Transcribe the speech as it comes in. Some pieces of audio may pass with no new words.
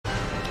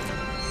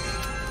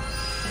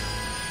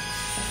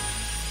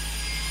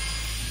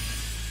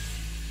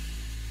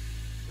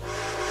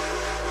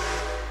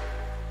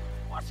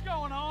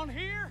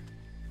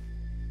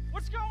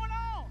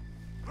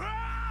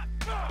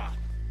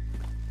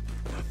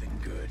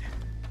good.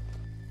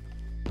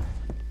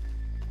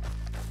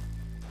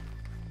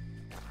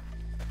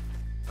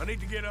 I need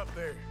to get up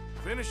there.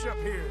 Finish up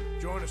here.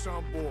 Join us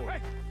on board.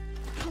 Hey!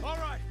 All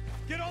right,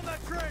 get on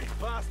that train!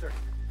 Faster.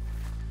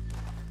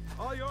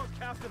 All yours,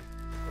 Captain.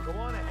 We'll go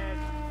on ahead.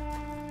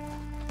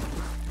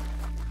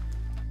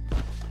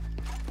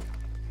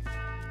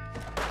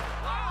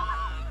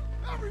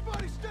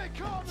 Everybody stay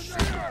calm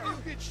and not you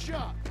get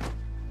shot.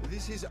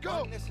 This is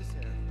Go.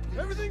 unnecessary.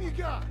 Everything you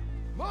got.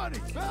 Money,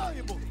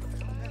 valuable.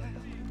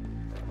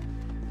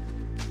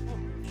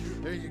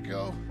 There you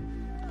go.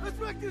 Let's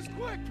make this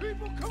quick,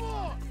 people. Come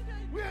on.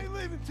 We ain't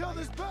leaving till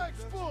this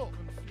bag's full.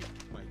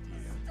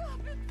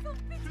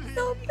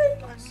 Stop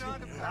it.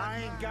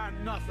 I ain't got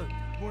nothing.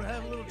 Wanna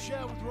have a little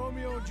chat with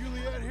Romeo and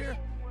Juliet here?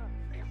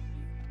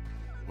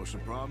 What's the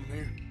problem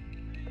here?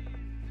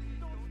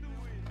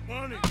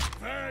 Money,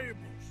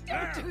 valuables.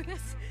 Don't do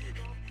this.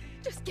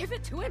 Just give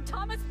it to him,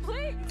 Thomas,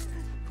 please.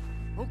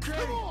 Okay.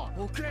 Come on.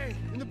 Okay.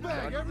 In the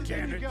bag,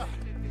 everything you got.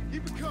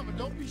 Keep it coming.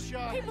 Don't be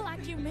shy. People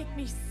like you make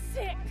me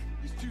sick.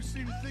 These two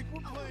seem to think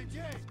we're playing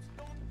games.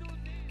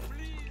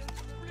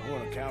 I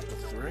want to count to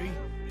 3.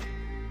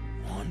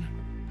 1,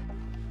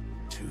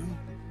 2.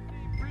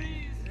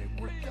 Hey,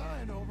 we're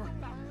dying over.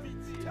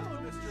 Tell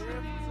him, Mr.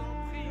 M.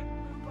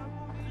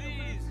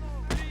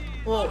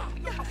 Whoa.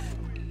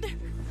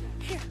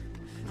 Here.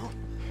 No,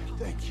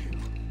 thank you.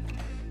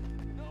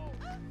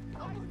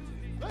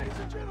 Ladies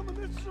and gentlemen,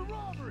 this is a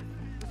robbery.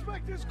 Let's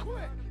make this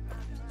quick.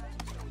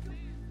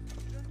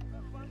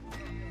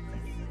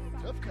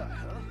 Tough guy,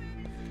 huh?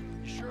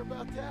 You sure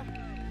about that?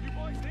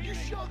 You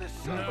show this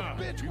son of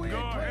a bitch you we go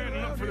ain't ahead playing and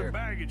look around for the here.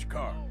 baggage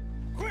car.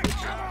 Quick,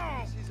 come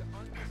on!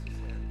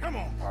 Come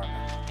on,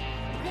 partner.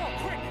 Come on,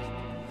 quick!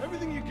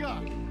 Everything you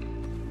got.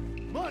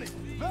 Money,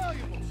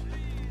 valuables.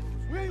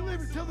 We ain't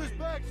leaving till this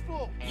bag's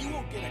full. You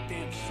won't get a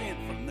damn cent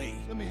from me.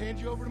 Let me hand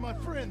you over to my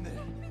friend then.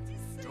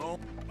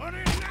 Don't put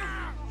it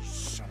now!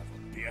 Son of a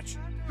bitch.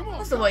 Come on.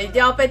 为什么一定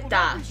要被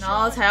打，然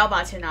后才要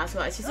把钱拿出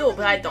来？其实我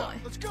不太懂哎。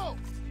 Let's go.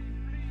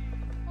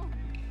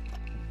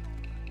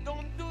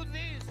 Don't do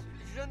this.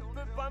 Je ne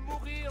peux pas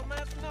mourir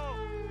maintenant.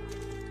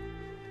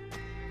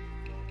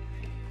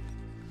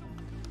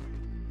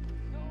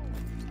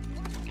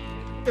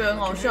 觉得很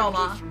好笑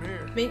吗？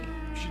 明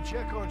You should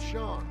check on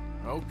Sean.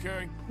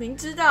 Okay. 明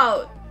知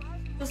道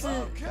就是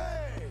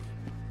Okay.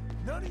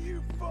 None of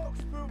you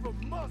folks move a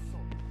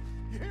muscle.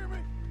 You hear me?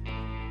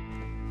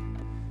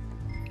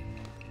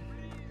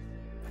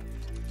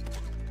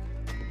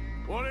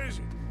 What is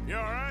it? You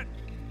all right?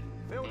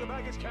 Fill the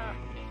baggage car.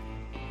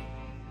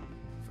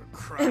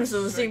 For 按 Christ's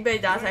属 sake, 性被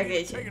打 you 才 ain't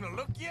给钱， taking a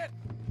look yet?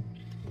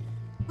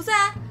 不是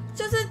啊，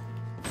就是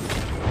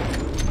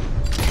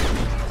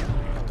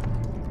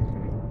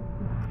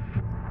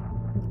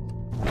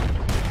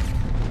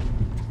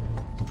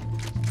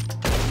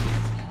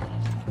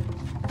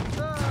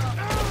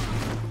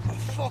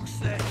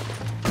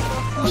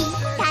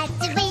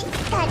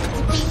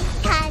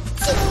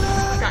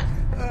干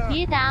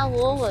别打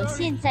我，我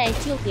现在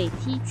就给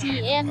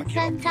TGM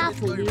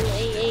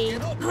 3WAA。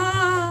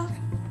啊！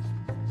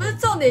不是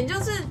重点就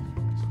是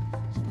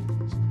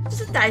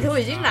歹徒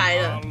已经来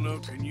了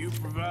I'll。look and you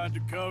provide the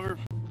cover.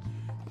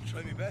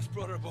 Try my best,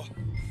 brother, but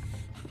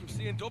I'm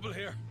seeing double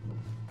here.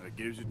 That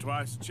gives you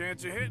twice the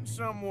chance of hitting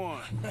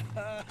someone.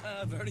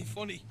 Very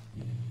funny.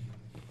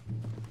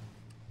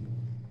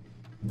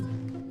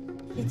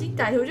 已经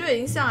歹徒就已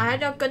经上来，他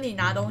就要跟你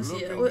拿东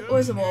西了。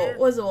为什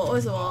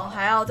么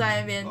还要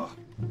在那边？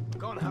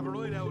 Gonna have a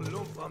right old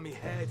lump on me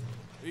head.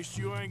 At least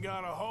you ain't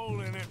got a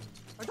hole in it.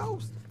 Are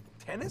those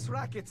tennis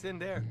rackets in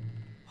there?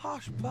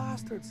 Posh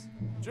bastards.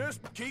 Just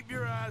keep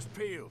your eyes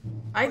peeled.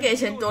 还给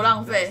钱多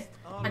浪费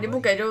啊！你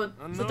不给就 I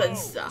就 know 等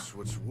死啊！ that's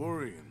what's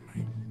worrying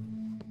me.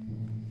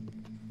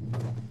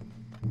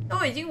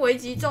 都已经危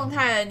急状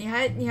态了，你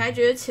还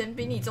觉得钱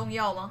比你重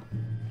要吗？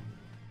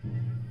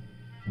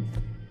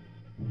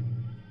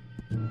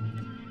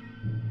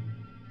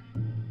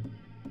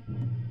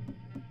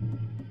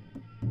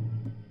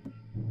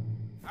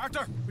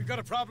 Arthur, we've got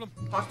a problem.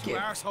 Fuck Two you.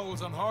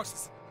 arseholes on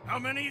horses. How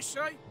many you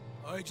say?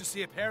 I just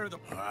see a pair of them.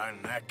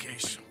 In that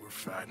case, we're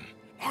fighting.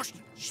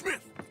 Austin,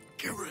 Smith,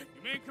 get ready.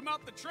 You men come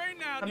out the train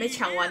now. 还没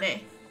抢完呢、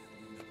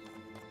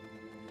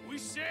 We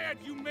said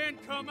you men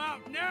come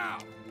out now.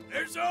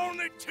 There's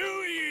only 2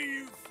 of you,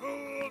 you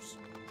fools.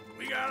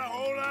 We got a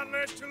whole lot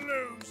less to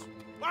lose.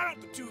 Why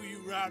don't the 2 of you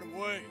ride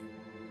away?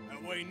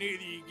 That way neither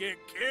of you get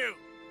killed.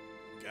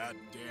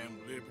 Goddamn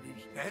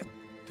liberties. Eh?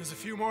 There's a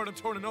few more of them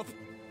turning up.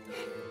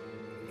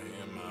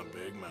 Damn my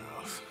big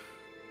mouth.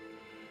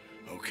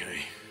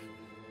 Okay,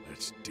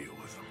 let's deal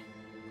with them.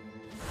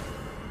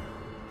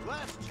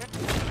 Last check.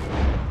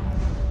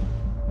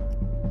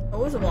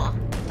 为什么啊？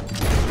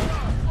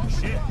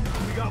 Shit,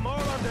 we got more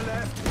on the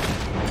left.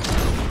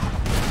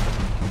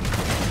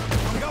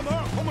 We got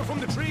more coming from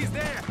the trees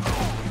there.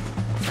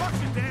 Watch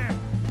it there.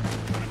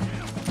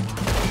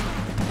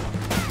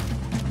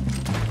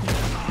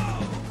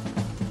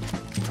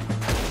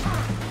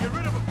 Get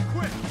rid of them,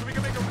 quick, so we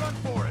can make a run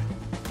for it.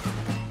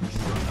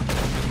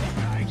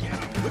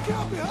 Look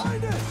out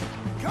behind us!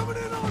 coming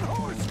in on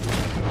horse.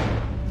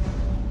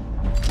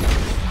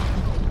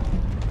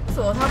 为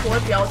什么它不会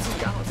标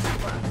记啊？好奇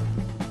怪。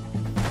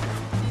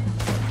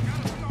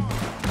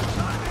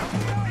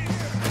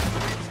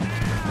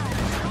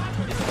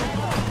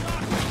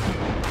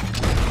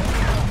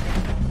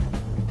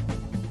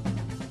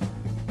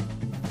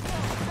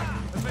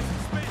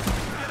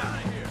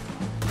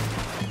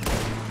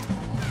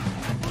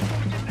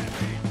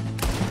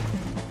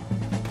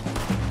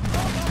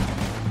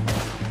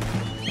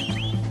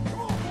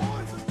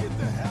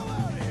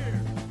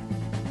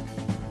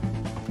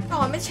那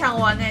我还没抢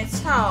完呢，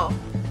操！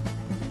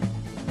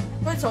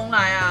会重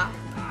来啊！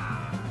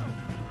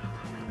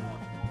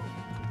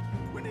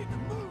 We need to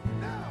move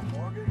now,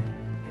 Morgan.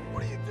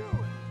 What are you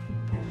doing?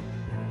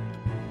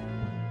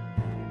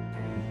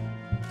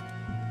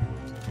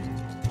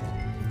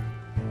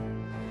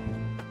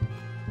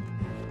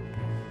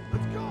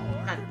 Let's go,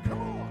 Arthur.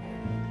 Come on.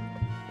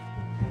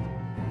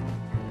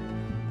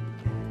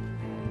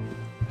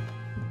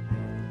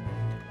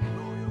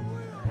 Roll your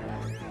wheel,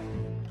 Morgan.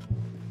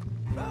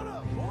 Mount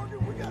up, Morgan.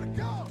 We gotta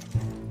go.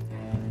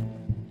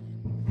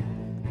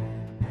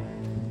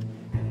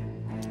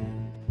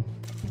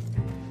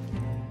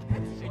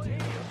 Hey,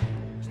 James,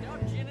 stop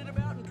ginning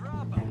about and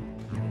drop 'em.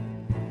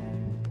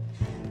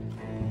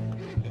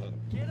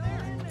 Get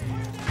there!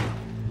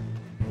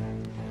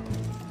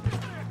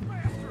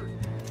 Bastard!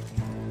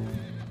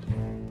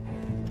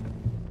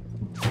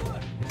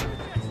 Look!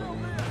 That's so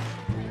bad!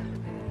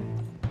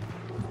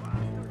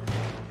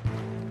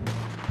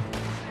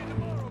 See you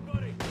tomorrow,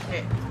 buddy. 哎，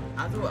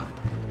拿住啊！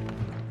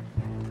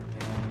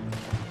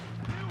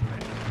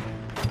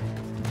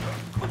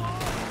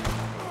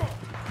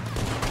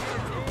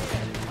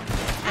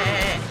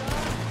哎，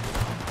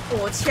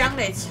火枪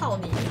嘞，操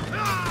你！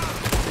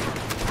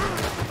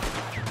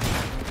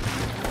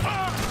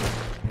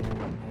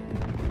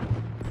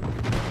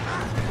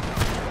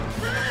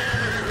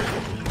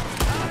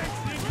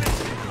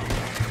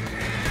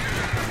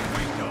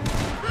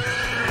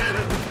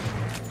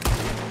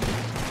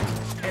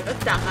哎，不要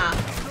挡啊！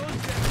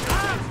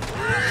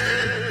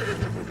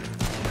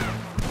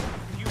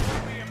 You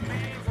won't be a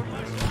man for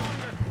much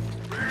longer.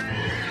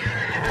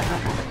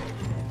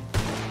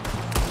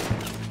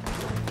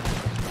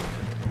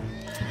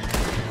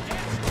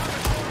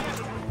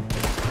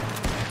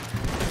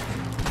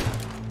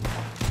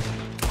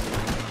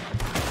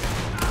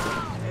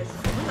 哎，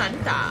怎么难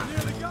打？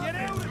 Get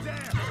out of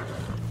there!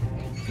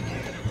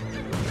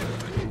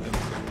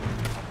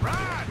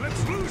 Right,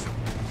 let's lose him.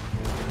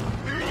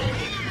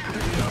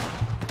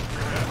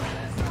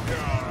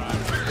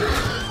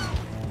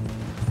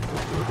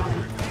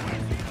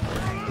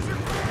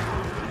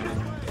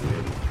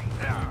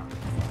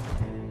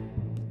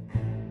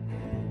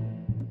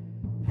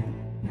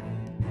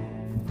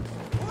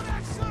 Pull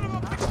that son of a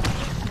bitch.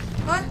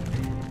 哎，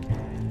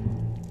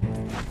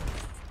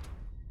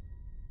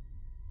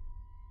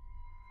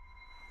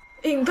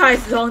硬派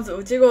实况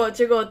组，结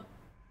果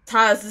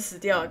查尔斯死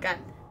掉了，干！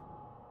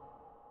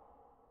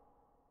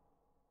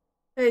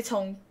可以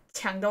从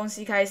抢东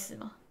西开始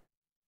吗？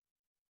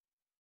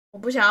我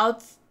不想要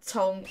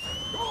从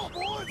Come on,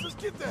 boys. Let's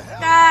get the hell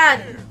out 干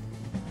of here.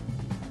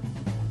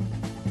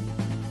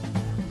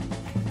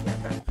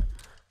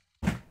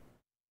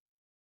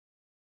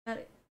 那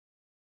里。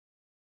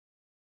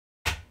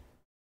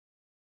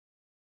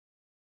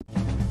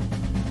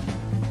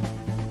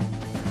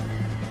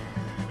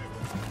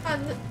看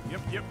这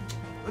Yep, yep.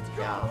 Let's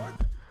go, Yeah.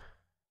 Arthur.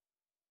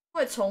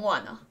 会重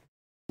玩啊！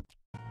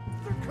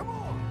 Come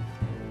on.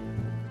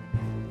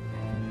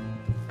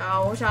 啊，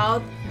我想要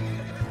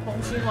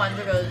重新玩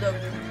这个任务。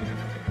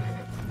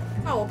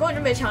那我根本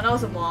就没抢到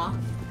什么啊！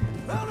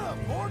 Mount up,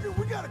 Morgan.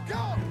 We gotta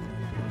go.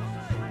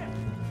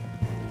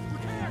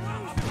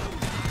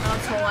 然后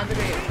重玩这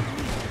个也。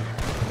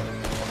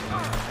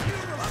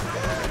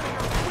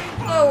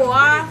对我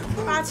啊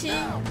，87。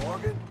 Now,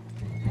 Morgan.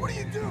 What are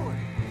you doing?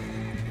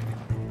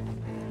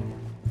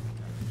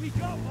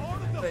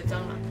 对，蟑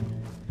螂，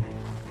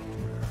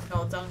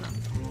小蟑螂。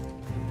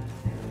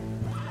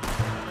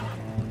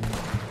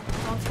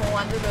然后重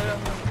玩这个任务，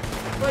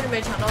根本就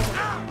没抢到什么。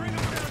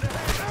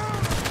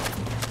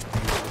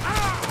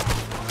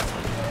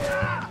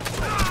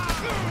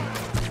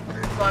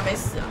我还没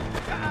死啊！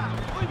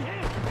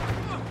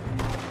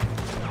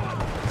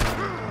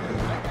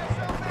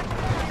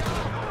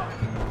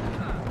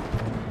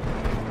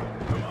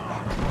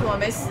我还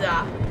没死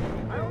啊！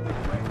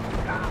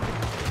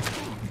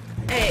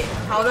哎，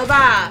好了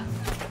吧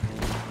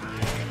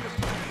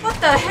 ？What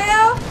the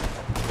hell？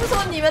为什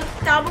么你们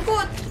打不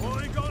过？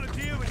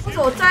为什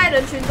么我站在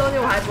人群中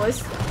间我还不会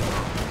死啊？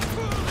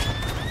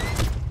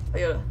哎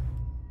呦了！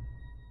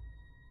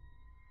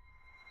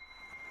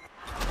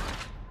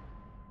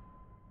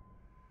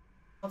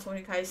我重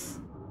新开始。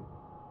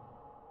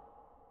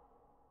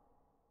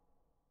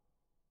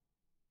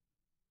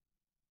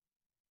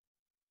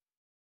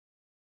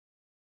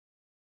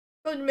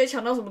根本就没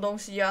抢到什么东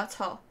西啊！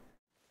操！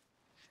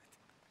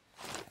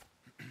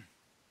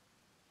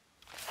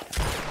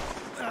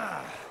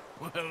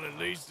 Well, at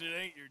least it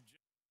ain't your.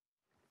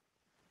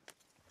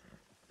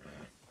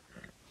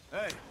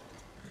 Hey,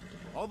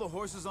 all the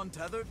horses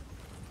untethered?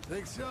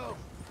 Think so?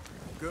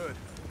 Good.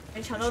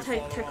 没抢到太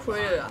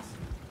亏了啦。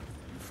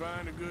 You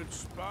find a good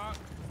spot,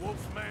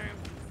 Wolfman?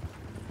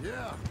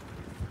 Yeah.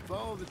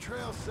 Follow the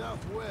trail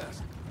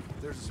southwest.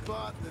 There's a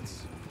spot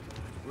that's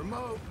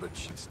remote, but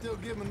should still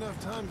give them enough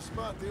time to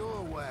spot the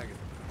oil wagon.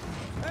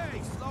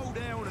 Hey, slow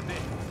down a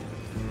bit.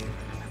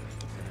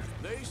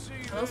 They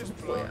see this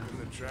block in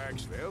the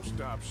tracks, they'll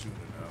stop soon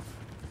enough.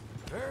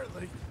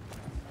 Apparently,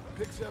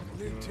 picks up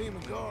a new team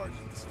of guards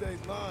at the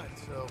state line,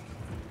 so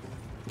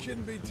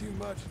shouldn't be too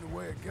much in the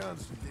way of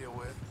guns to deal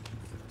with.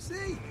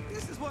 See,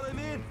 this is what I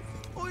mean.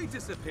 I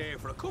disappear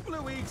for a couple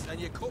of weeks and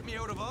you cut me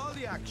out of all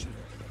the action.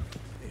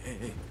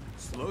 Hey,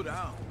 slow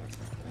down.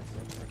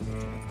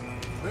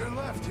 They're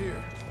left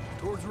here,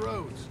 towards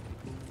Rhodes.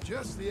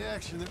 Just the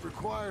action that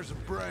requires a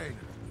brain.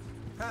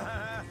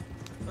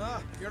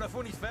 You're a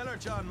funny feller,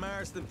 John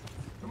Marston.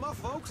 From my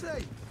folks,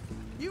 eh?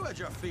 You had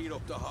your feet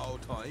up the whole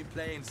time,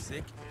 playing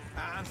sick,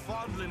 and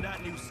fondling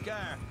that new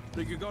scar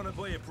like you're gonna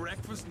buy a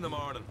breakfast in the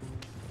morning.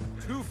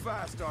 Too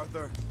fast,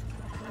 Arthur.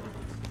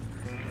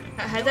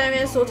 还在那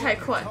边说太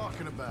快。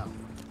 Talking about.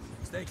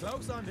 Stay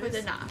close on 会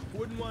在 this. 哪？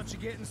 Wouldn't want you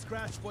getting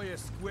scratched by a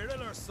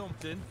squirrel or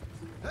something.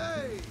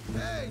 Hey,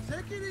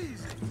 take it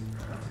easy.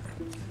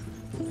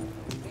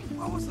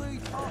 What was I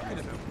talking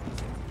about?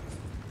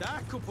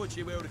 That could put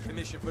you out of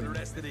commission for the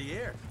rest of the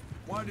year.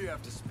 Why do you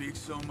have to speak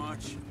so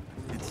much?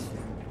 It's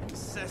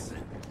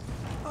incessant.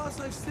 Plus,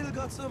 I've still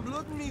got some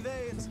blood in me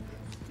veins.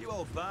 You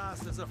old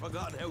bastards have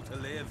forgotten how to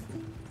live.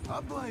 I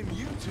blame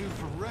you two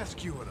for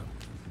rescuing him.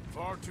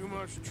 Far too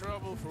much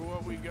trouble for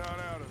what we got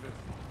out of it.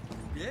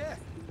 Yeah,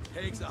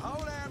 takes a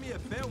whole army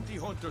of bounty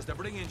hunters to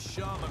bring in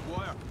Sean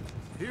McGuire.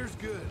 Here's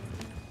good.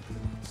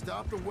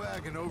 Stop the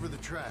wagon over the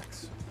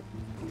tracks.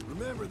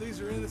 Remember, these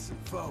are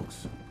innocent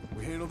folks.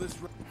 We handle this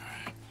right.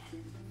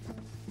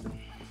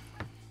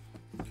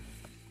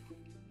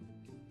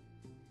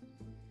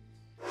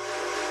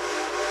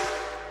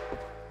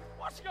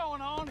 What's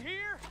going on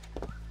here?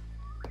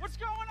 What's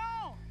going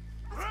on?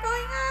 What's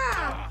going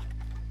on?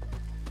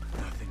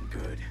 Nothing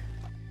good.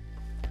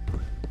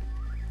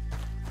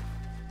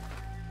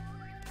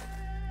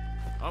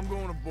 I'm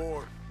going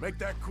aboard. Make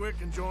that quick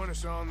and join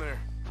us on there.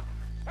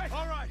 Hey,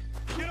 all right,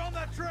 get on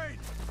that train.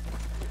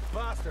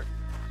 Bastard.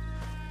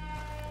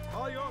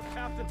 All yours,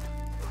 Captain.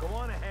 Go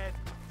on ahead.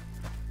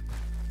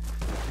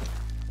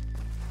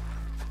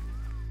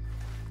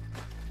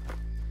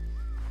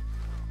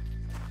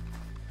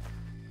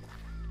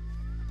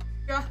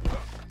 Yeah.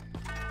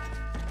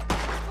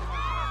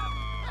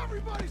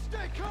 Everybody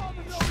stay calm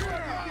and don't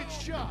get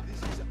shot.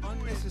 This is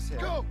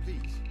unnecessary. Go,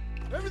 please.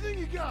 Everything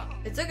you got.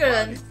 这个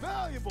人，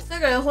 Valuable. 这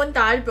个人昏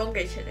倒就不用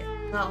给钱嘞。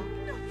好，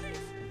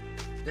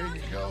 There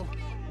you go.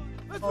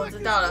 Let's 我 make 知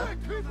this 道了。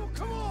 quick, people.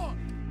 Come on.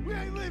 We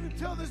ain't leaving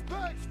till this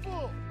bag's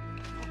full.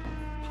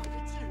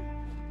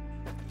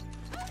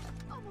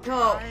 以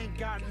后 I ain't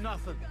got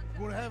nothing.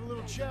 Want to have a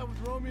little chat with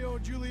Romeo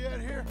and Juliet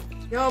here?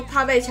 以后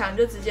怕被抢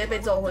就直接被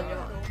揍昏就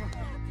好了。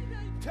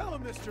 Tell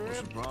him, Mr. What's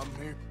M. the problem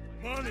here?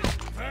 Money,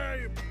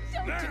 valuable.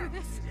 Don't Now. do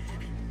this.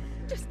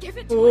 Just give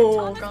it to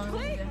哦， him, 刚 Thomas, 刚是这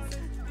please. 样。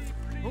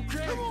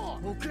 Okay. Come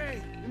on.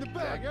 Okay. In the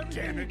bag, God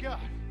everything damn you it. got.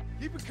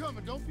 Keep it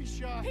coming. Don't be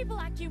shy. People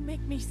like you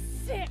make me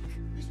sick.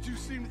 These two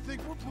seem to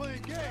think we're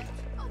playing games.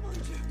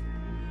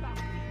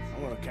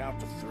 I'm gonna count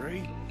to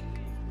 3.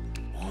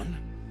 1,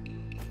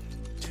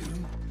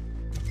 2.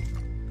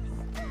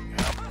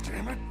 God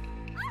damn it.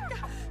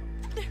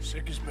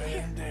 Sick as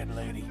bad dead,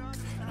 lady.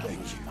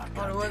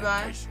 On the way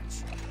by.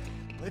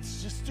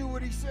 Let's just do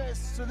what he says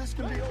so this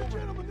can be over.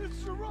 Gentlemen, this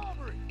is a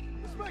robbery.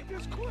 Let's make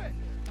this quick.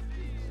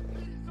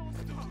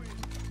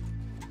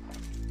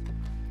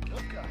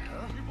 Okay,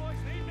 huh? You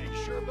boys need me.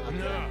 You sure about No,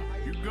 that?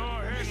 you go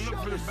ahead and look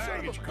Shove for the this son of a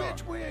baggage car.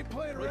 bitch. We ain't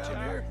playing around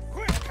here.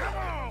 Quick, come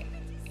on!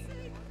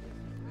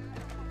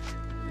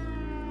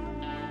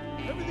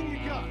 Everything you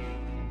got.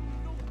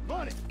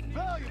 Money,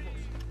 valuables.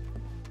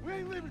 We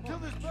ain't leaving till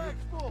this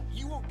bag's full.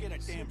 You won't get a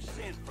damn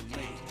cent from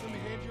me. Let me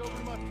hand you over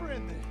to my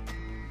friend then.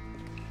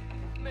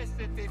 Mais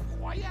c'est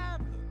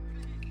effroyable.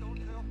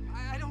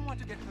 I don't want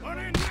to get hurt. Put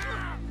in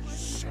now!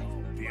 Son of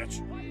a bitch.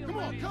 Come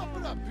on, cough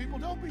it up, people.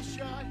 Don't be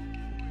shy.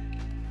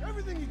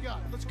 Everything you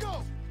got. Let's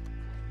go.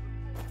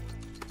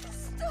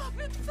 Stop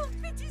it, for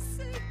pity's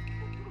sake.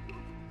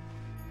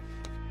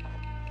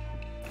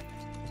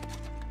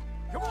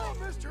 Come on,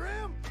 Mr.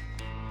 M.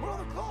 We're on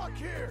the clock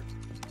here.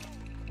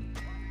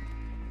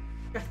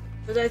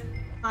 就在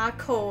帮他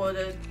扣我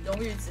的荣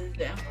誉值，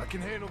这样。 I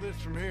can handle this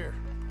from here.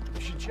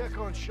 You should check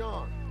on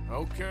Sean.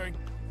 Okay.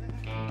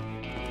 Okay.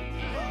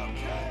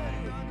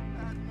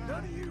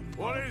 None of you.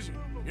 What is it?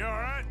 You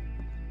alright?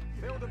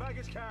 Fill the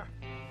baggage car.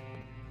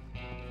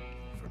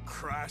 For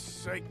Christ's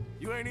sake,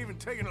 you ain't even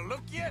taken a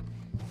look yet?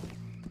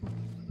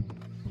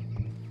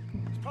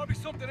 There's probably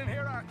something in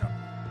here, Arthur.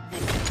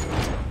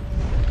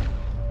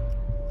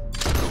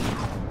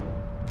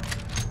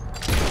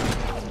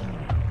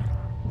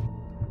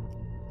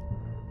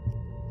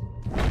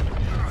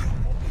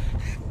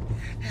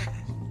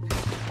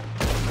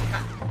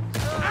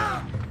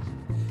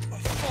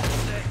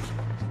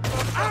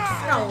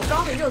 但我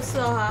刚明就有刺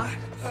到他。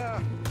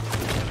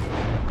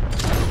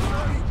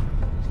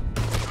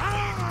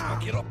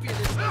 Get up here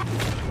this time.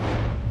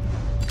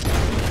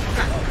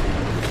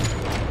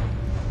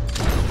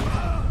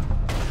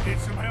 Need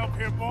some help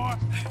here, boy?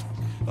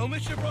 I'll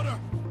miss you, brother.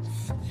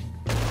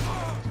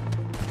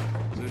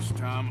 This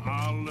time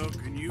I'll look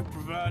and you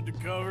provide the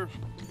cover.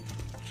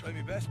 Try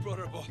my best,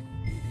 brother, but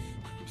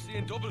I'm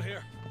seeing double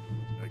here.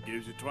 That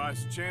gives you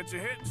twice the chance of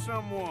hitting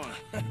someone.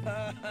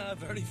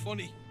 Very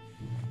funny.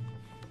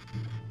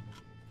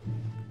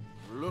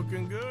 We're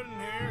looking good in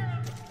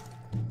here.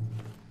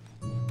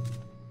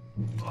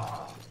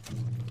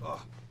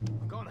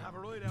 I'm gonna have a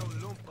right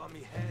out lump on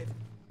me head.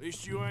 At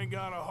least you ain't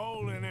got a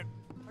hole in it.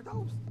 Are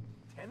those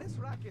tennis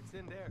rackets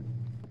in there?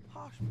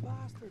 Posh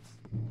bastards.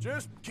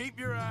 Just keep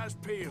your eyes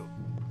peeled.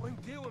 I'm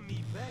doing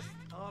me best,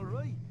 all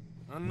right.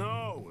 I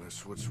know,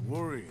 that's what's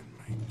worrying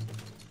me.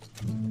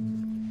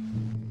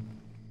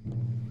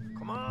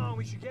 Come on,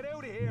 we should get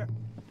out of here.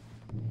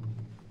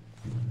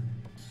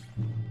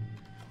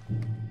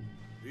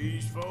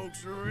 These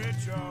folks are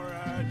rich, all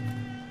right.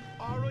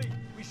 All right,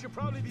 we should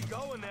probably be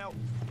going now.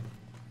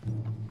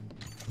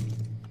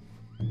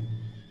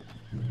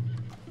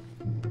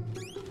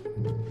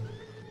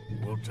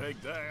 We'll take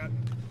that.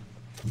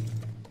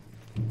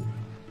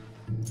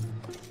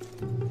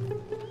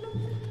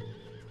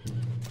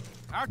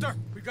 Arthur,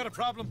 we've got a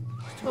problem.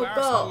 Two Oh,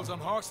 arseholes on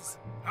horses.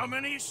 How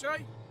many you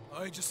say?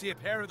 I just see a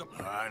pair of them.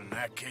 In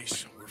that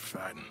case, we're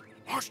fighting.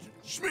 Marston,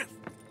 Smith,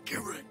 get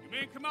ready. You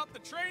men come out the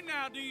train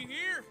now, do you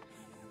hear?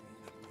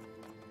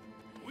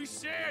 We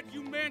said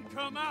you men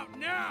come out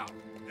now.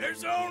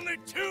 There's only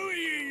 2 of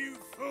you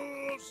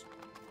fools.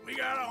 We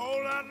got a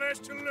whole lot less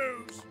to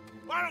lose.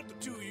 Why don't the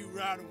 2 of you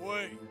ride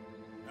away?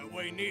 That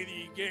way neither of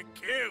you get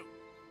killed.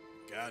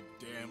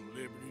 Goddamn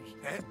liberties.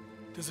 Eh?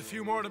 There's a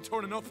few more of them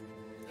turning up.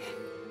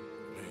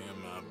 Me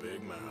and my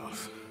big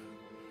mouth.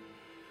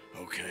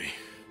 Okay,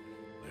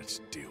 let's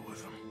deal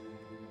with them.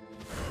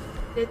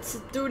 Let's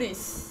do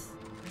this.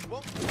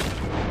 Look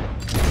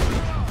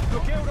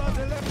out on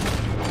the left.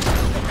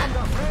 And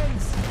our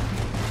friends.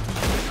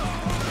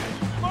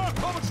 More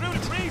coming through the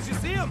trees, you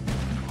see them?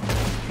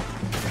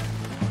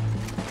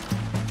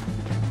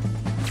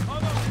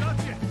 Almost got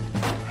you.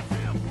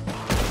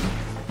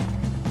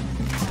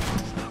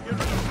 Get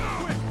rid of them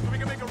quick so we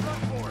can make a run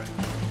for it.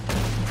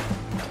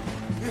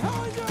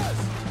 Behind us!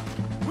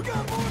 We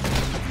got more!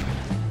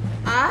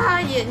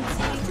 啊，眼睛。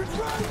 You're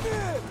right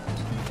there!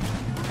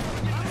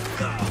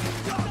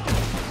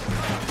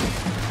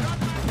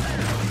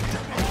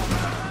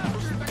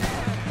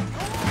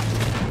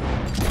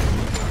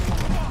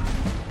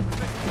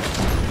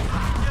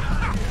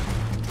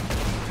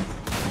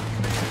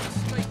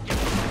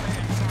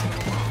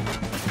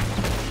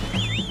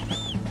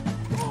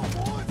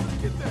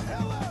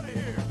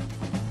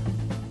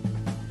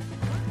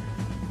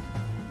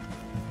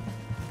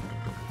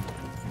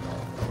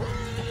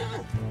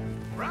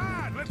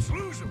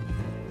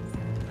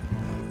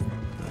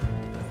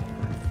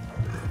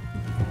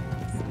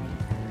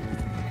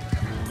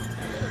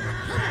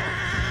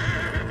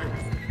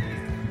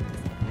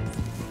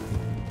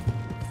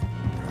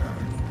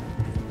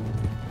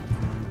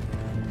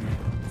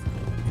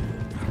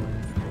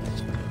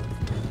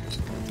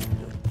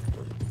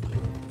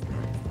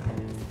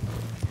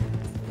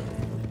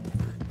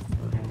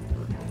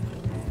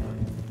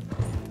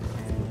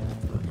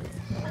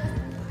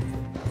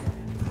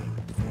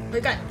 回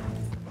干！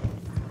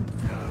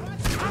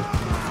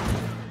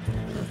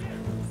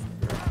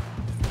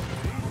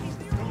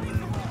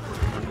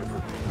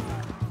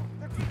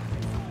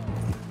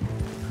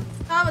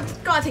他们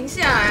干嘛停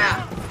下来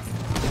啊？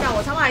让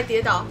我他妈还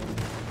跌倒！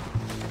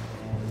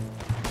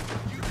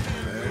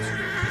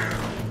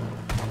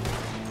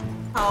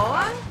好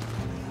啊！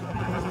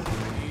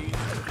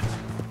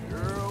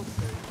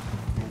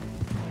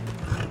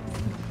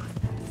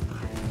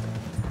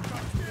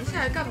停下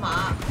来干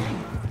嘛？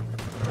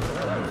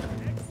 All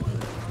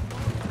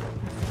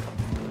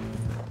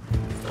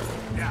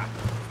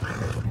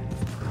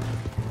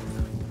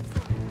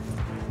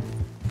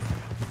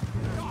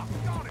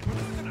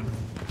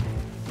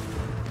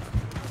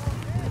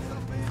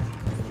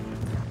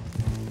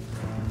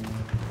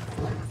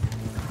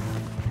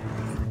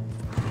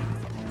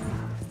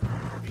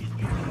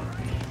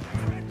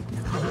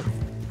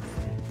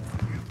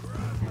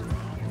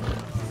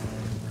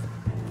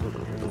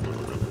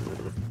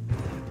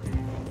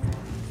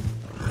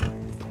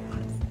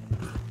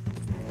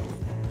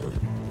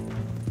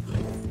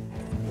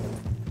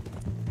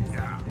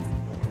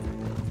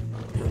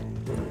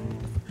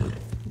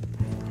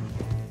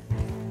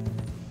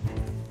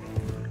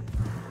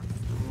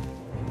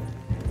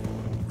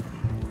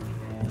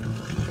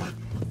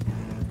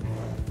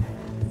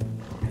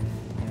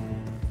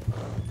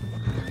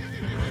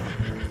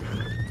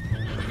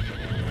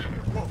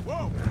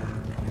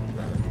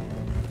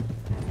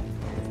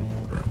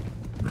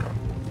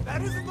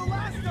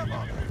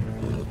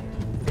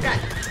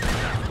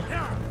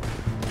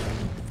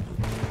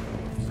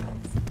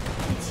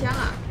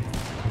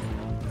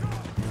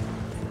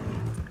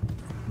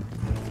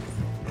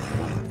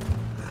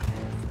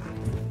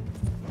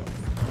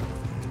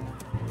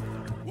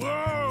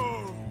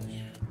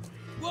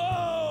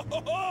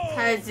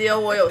所以只有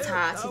我有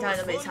差，其 That 他 was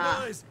人都没 fun,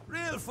 差。 boys.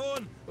 Real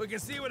fun. We can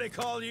see what they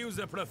call you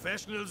the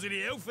professionals of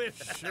the outfit.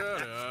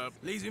 Shut up.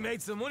 At least we made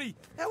some money.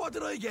 Hey, what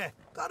did I get?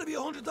 Gotta be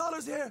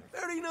 $100 here.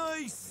 Very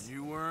nice.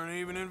 You weren't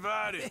even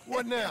invited.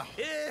 What now?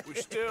 We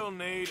still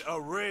need a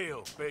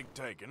real big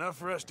tank, enough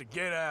for us to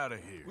get out of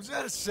here. Was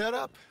that a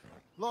setup?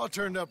 Law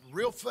turned up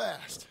real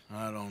fast.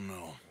 I don't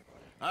know.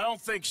 I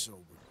don't think so,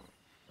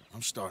 but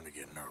I'm starting to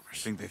get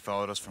nervous. Think they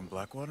followed us from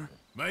Blackwater?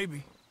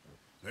 Maybe.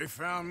 They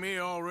found me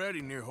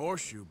already near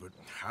Horseshoe, but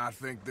I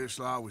think this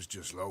lot was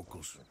just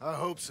locals. I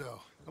hope so.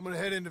 I'm gonna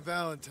head into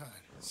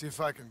Valentine. See if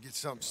I can get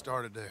something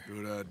started there.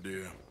 Good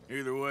idea.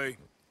 Either way,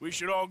 we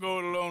should all go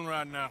it alone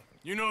right now.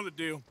 You know the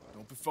deal.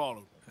 Don't be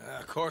followed.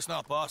 Of course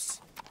not, boss.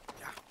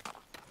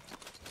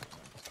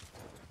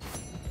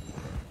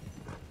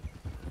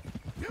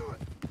 Do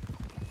it!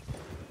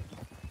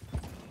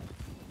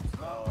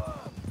 Slow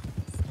up!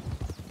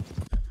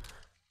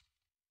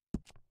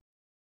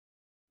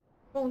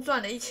 共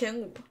赚了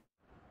1500，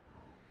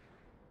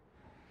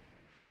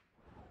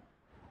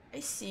还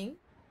行。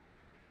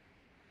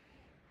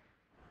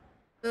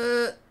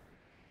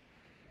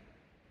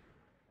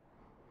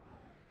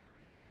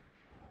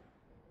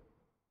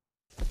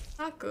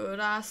阿格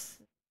拉斯，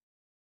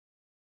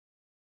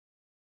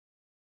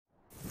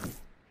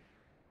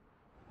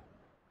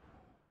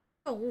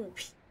动物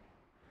皮，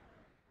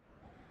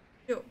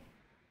就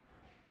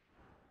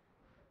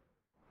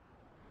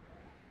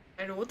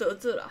海罗德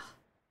这啦。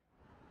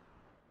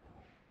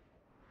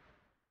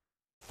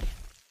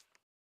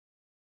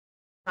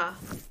啊。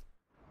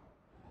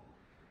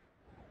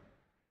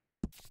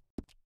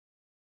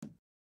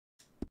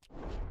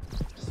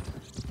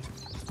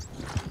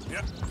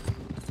Yep.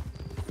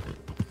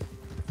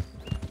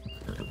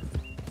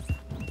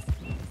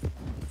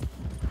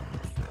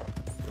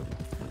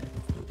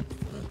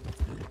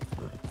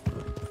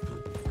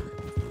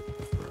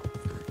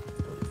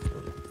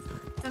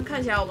 但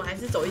看起来我们还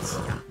是走一起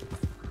啊。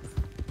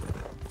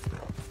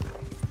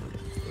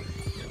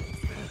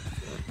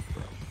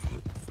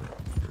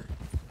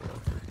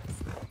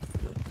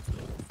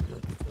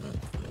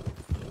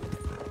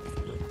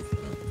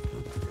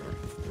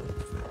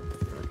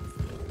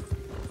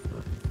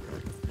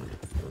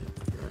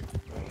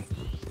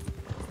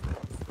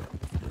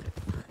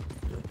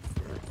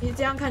其实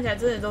这样看起来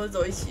真的都是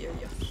走一起而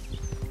已啊。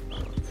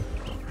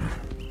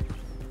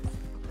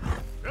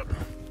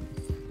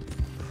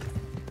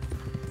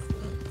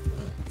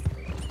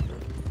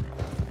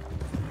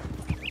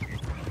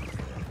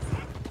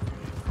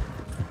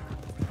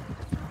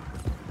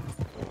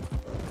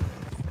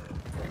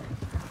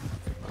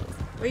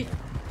喂。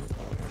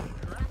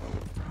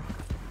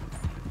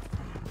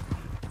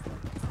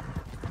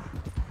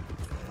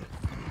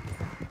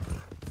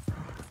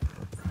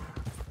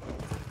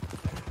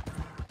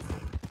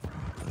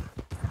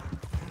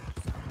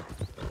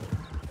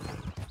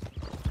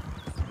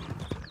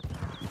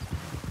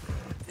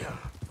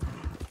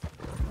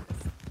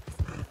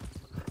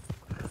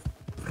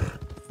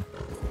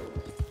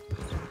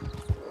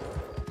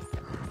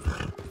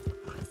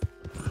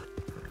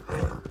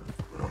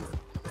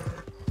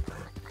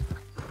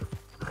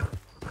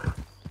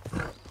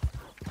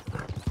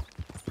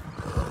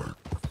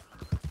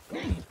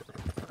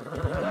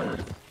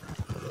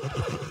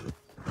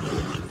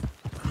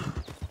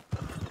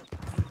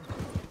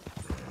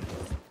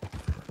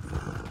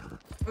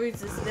我一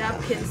直是在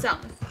偏上。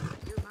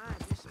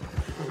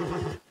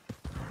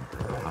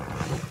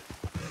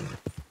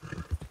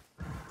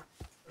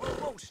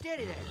Whoa,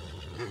 steady there.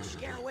 You'll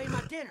scare away my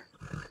dinner.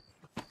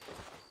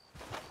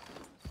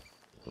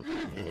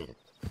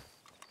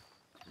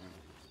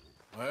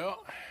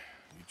 Well,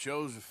 you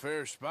chose a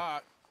fair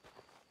spot.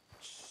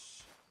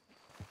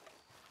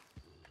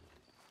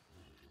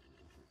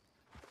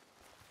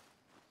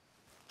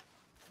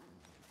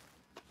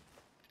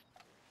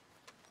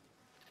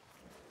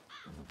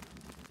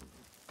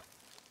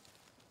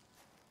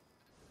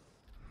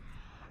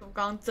我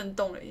刚刚震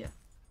动了一下。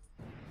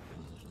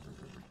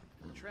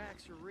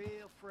Tracks are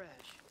real fresh.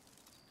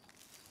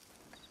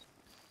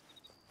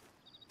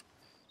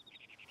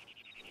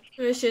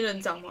 因为仙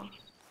人掌吗？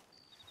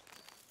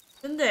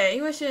真的耶，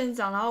因为仙人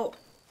掌，然后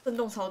震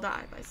动超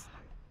大，白痴。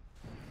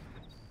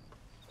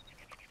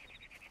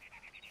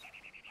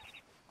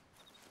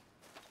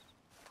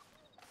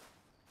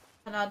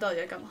看他到底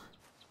在干嘛？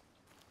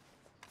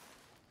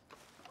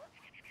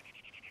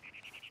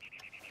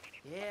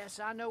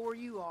 Yes, I know where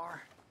you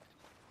are.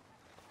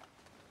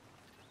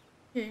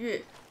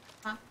 月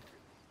啊，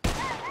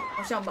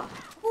好像吧。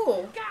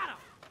哦 Got him!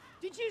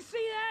 Did you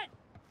see that?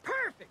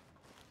 Perfect!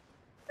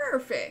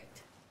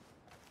 ，perfect。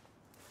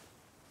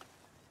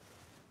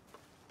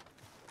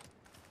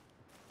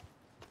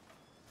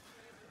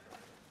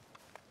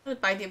那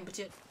白点不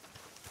见。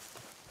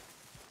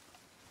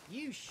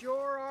 You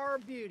sure are a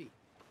beauty.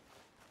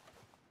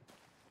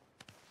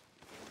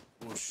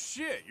 Well,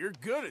 shit, you're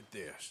good at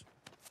this.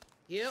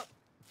 Yep.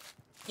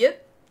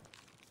 Yep.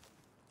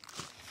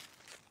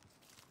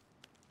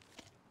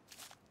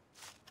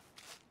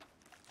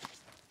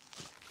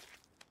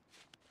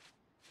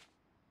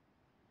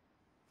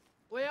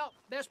 Well,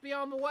 be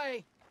on the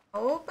way.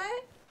 好呗。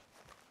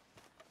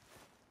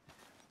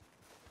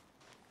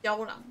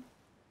胶囊，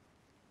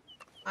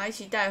把一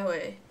起带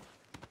回。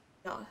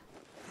好了。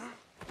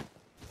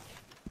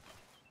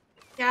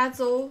加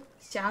州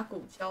峡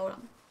谷胶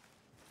囊。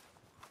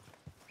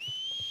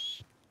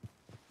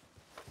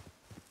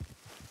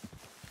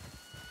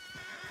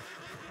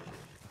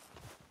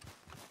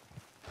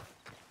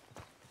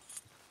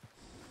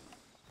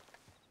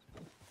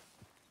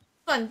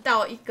赚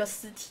到一个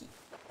尸体。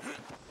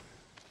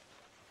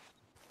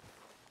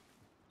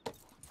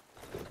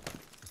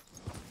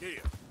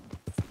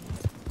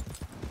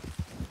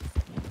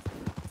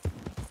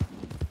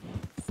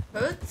可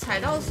是踩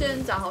到仙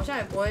人掌好像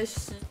也不会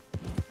湿。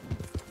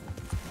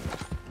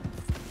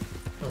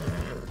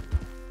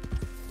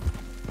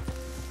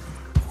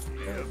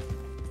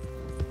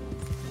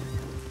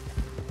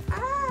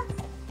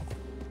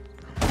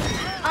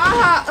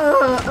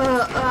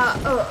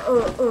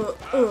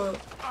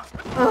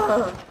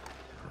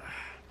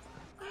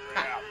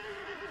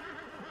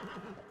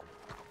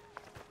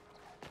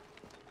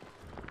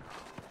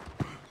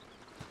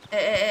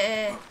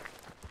哎！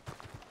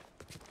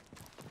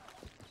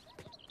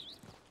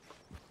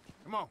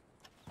 Come on.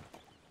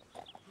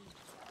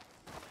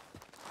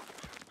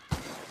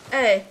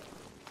 哎，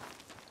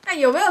那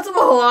有没有这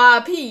么滑啊？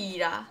屁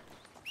啦！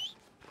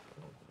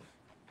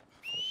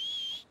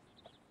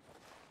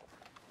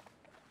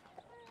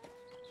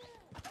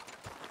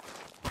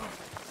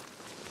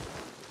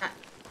看，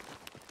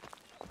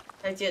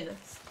再见了。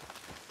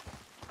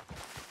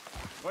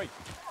喂。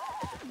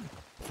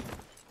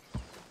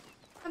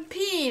看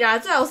屁啦！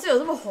最好是有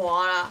这么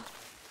滑啦。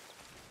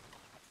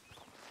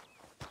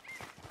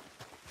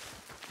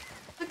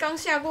这刚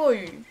下过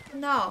雨，看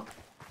到。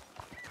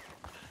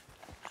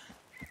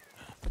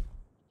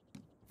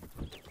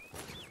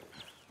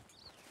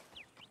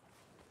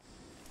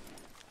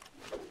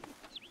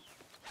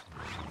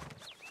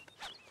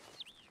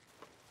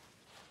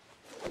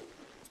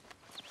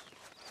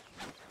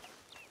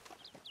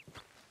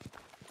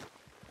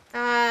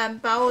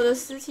 把我的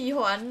尸体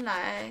还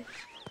来！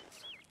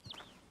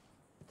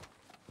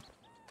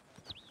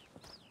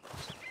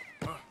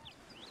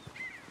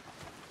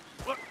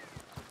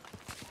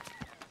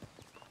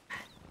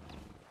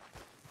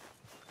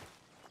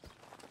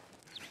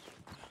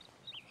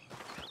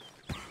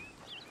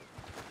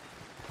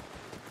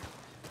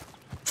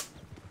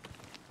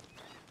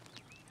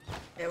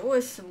哎，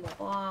为什么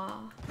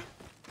啊？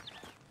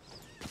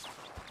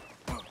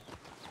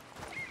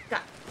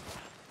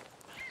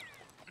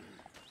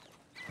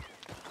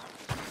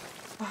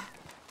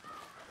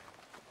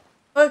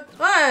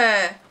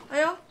 哎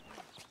呦，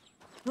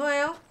哎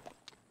呦！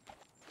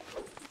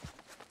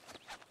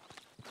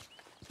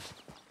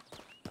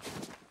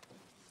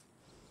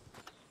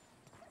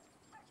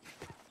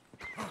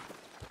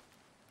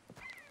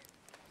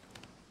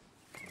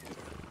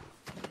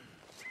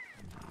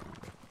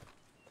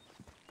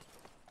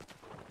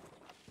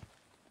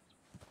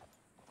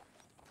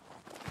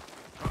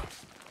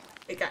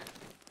被干。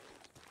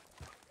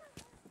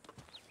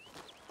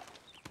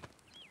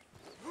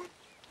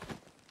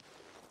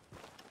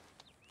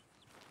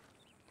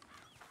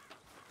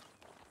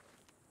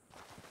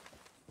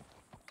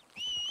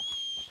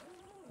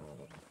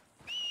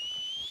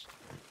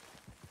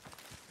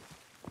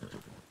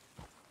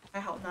 还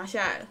好拿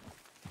下来了。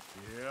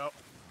Yep.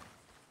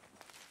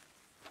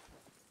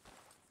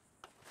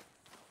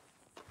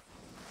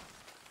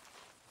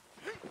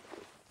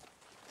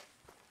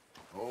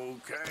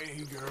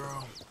 Okay,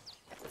 girl.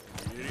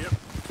 Yep.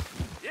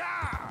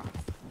 Yeah.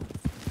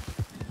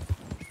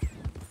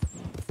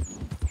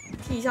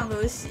 地上都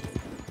是血。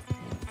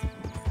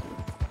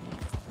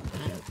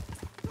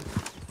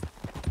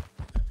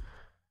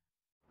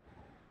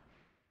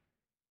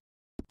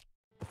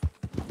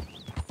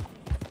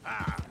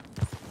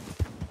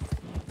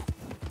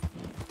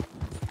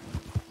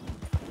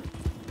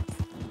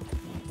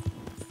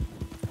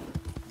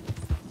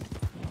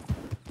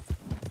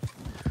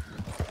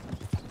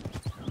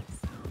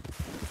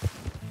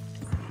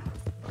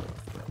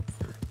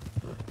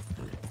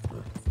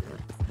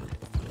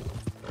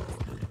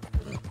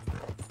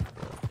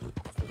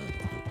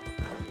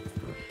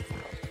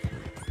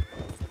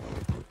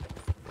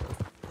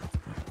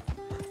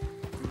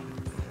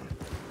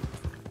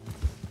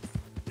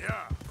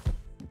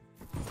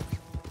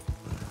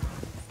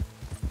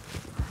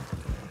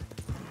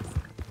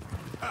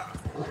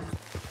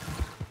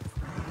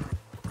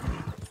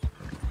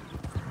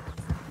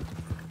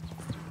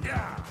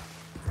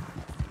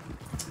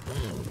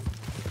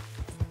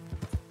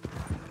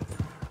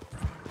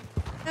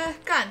哎，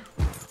干！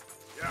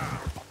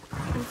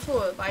不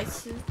错了，白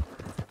痴。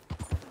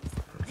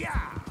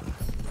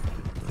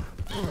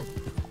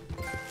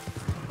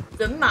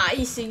人马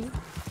一心，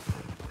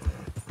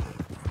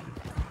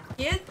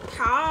别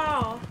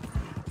逃！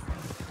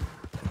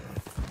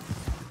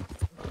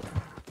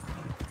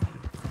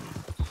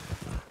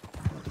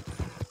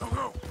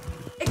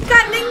哎，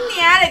干你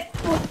娘嘞！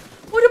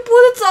我就不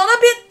是走那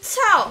边，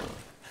操！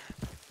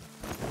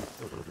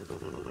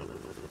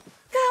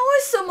干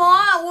为什么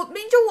啊？我明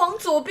明就往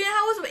左边，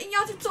他为什么硬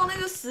要去撞那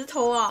个石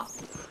头啊？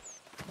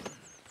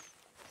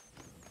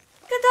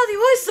看到底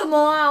为什么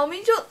啊？我明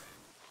明就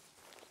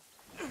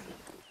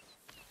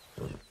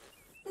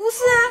不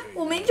是啊，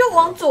我明明就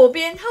往左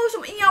边，他为什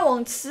么硬要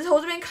往石头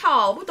这边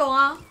靠？我不懂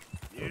啊。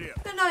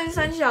看到底是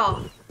三小。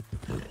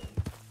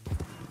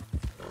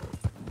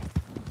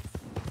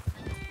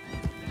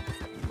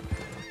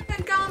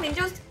看刚刚明明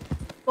就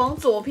往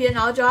左偏，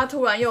然后就他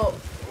突然又。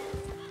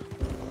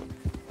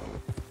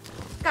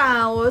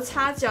 干！我的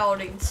插脚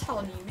铃，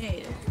操你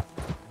妹的！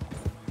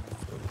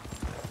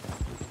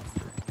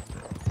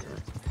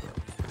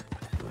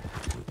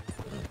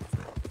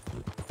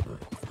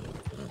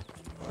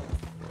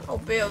好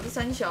悲哦，这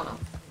三小了。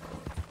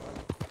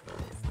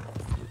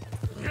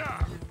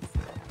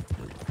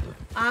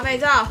啊，美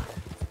照。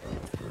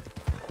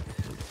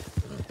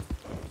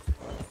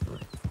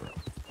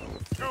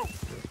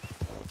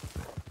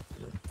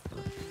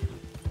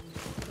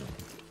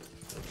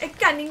哎，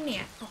干你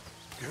娘！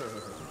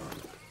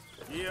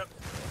 Yep.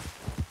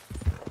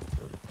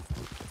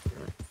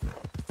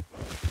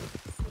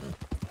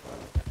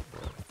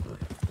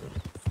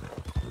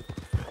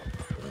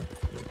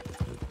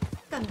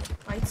 干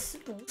白痴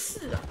不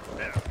是啊！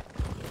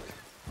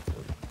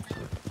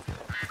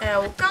哎，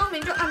我刚明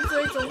就按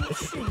追踪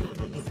去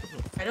你，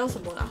改到什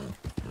么啦？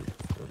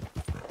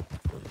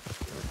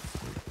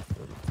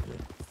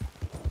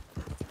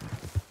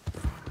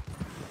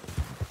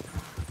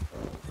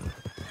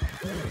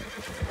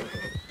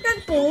但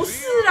不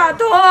是啦，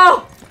头。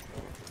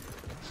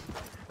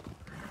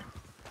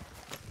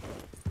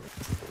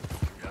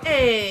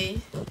哎，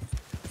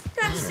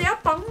干谁要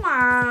绑马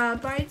啊？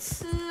白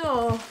痴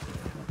哦！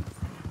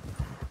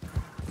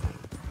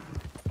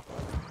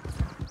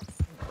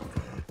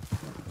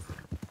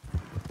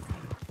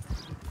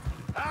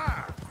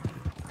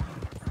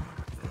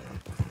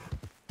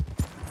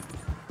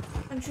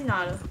看去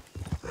哪了？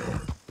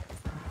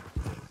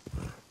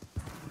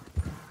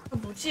他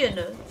不见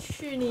了，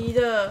去你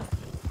的！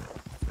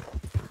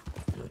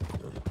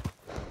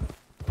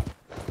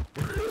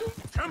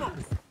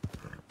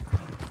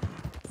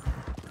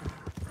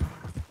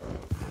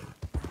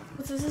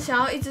 我只是想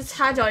要一直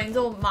插脚铃这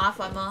么麻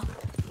烦吗？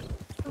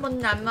那么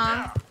难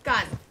吗？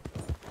干！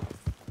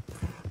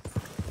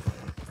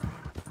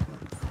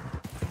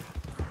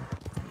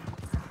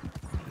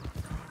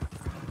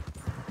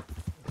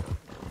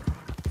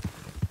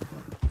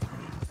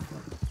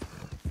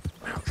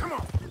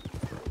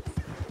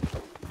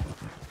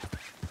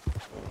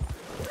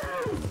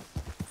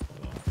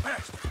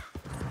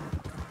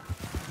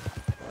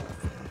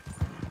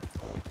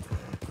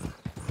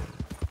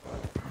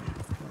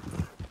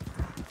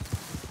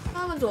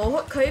他们怎么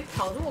会可以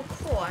跑这么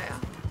快啊？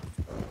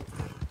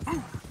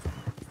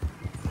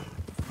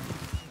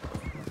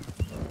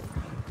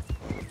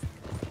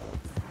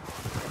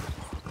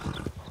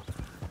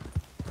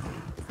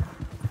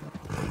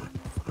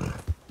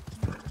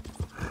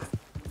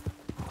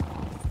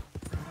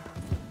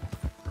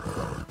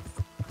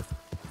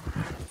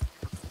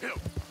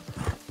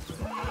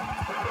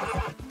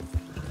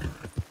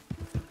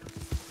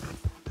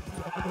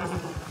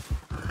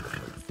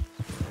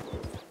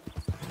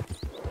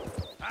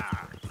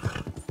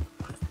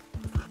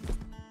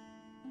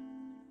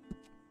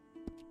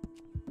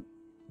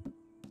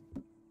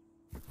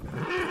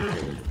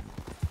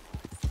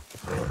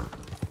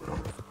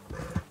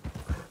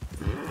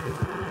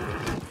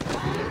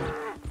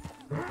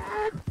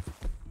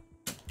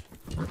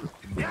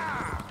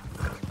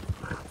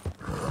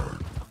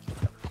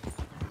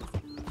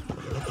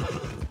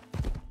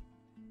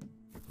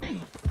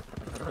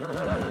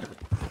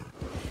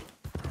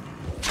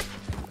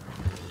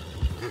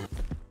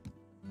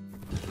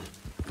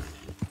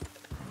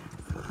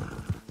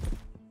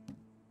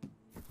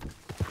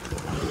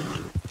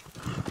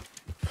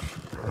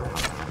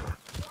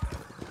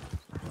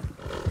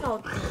到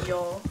底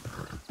哦？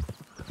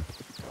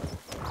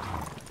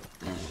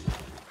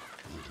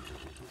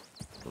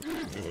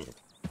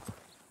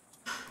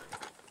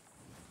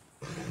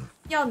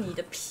要你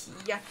的皮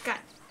呀，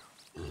干！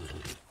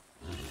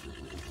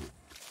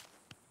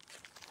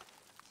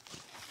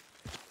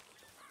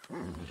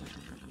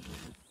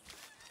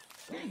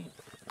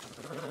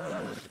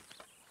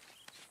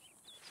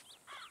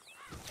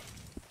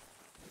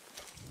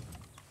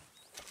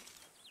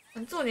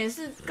重点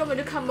是根本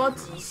就看不到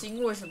几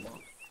星，为什么？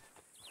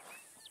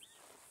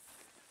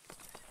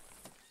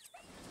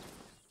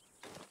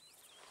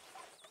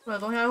有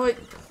东西还会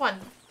换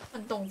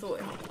动作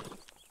哎。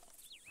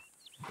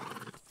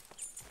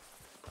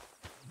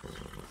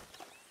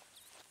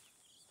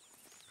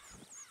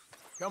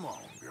Come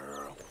on,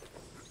 girl.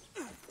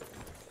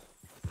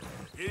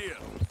 Giddy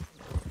up.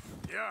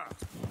 Yeah.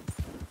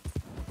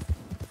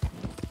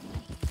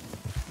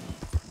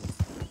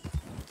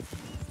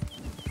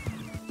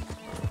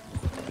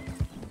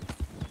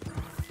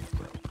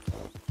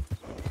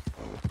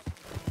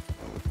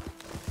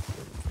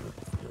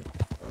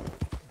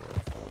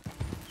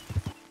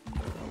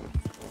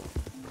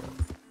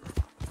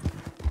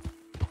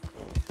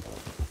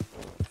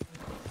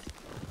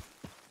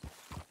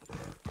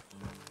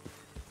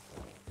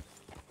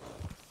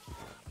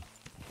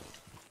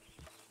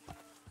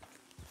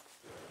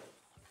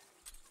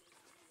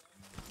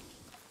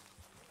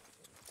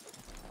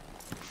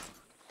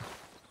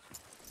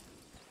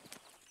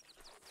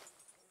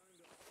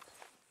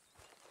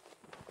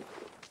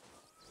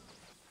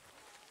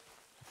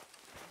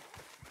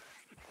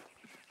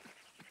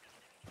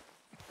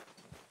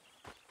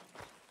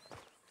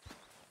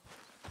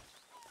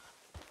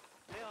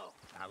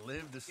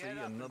 live to see Get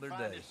up another and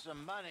find day. us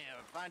some money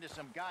or find us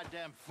some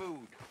goddamn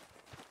food.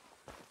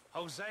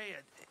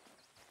 Hosea,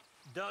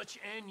 Dutch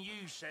and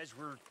you says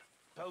we're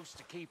supposed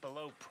to keep a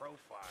low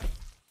profile.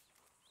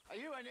 Are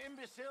you an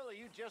imbecile or are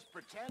you just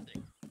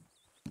pretending?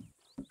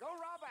 Go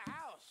rob a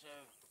house.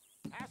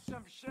 Ask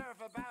some sheriff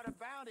about a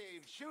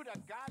bounty. Shoot a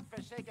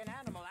godforsaken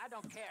animal. I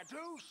don't care.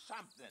 Do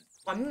something.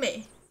 完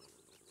美，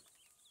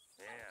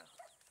 Yeah.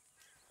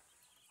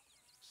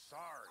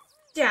 Sorry.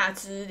 价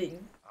值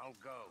零， I'll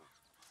go.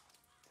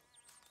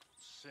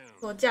 Soon.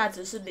 我价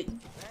值是零。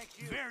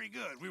 Very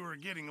good. We were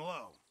getting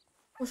low.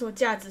 为什么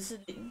价值是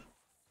零？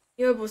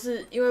因为不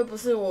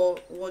是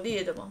我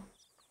列的吗？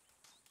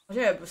好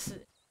像也不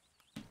是，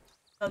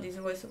到底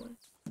是为什么？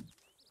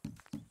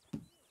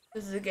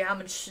就只是给他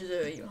们吃的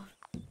而已嘛。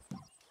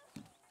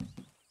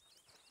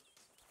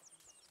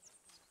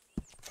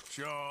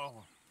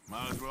 Sure.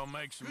 Might as well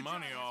make some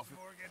money off it.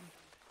 Morgan.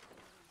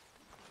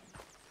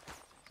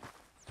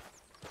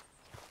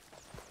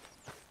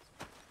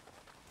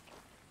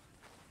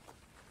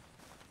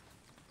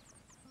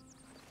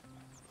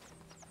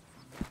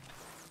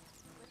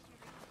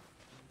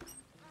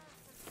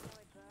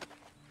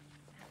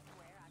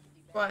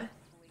 对，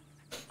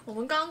我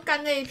们刚刚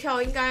干那一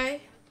票应该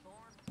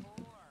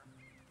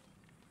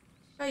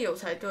有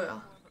才对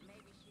啊。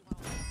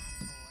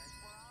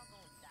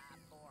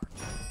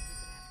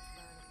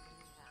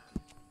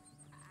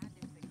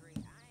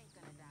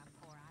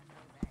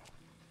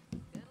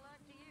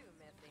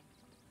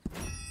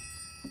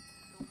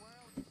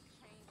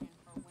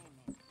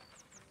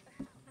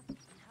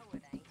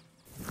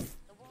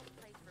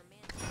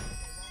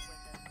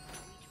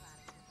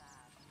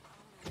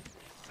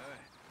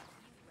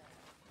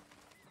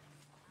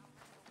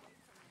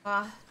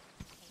 啊，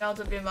到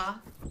这边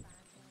吧。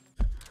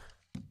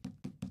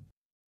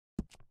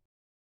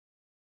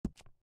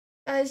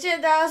感谢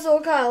大家收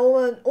看，我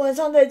们晚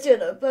上再见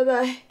了，拜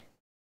拜。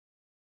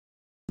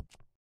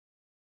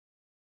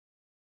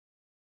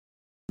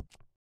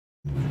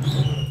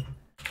Thank you.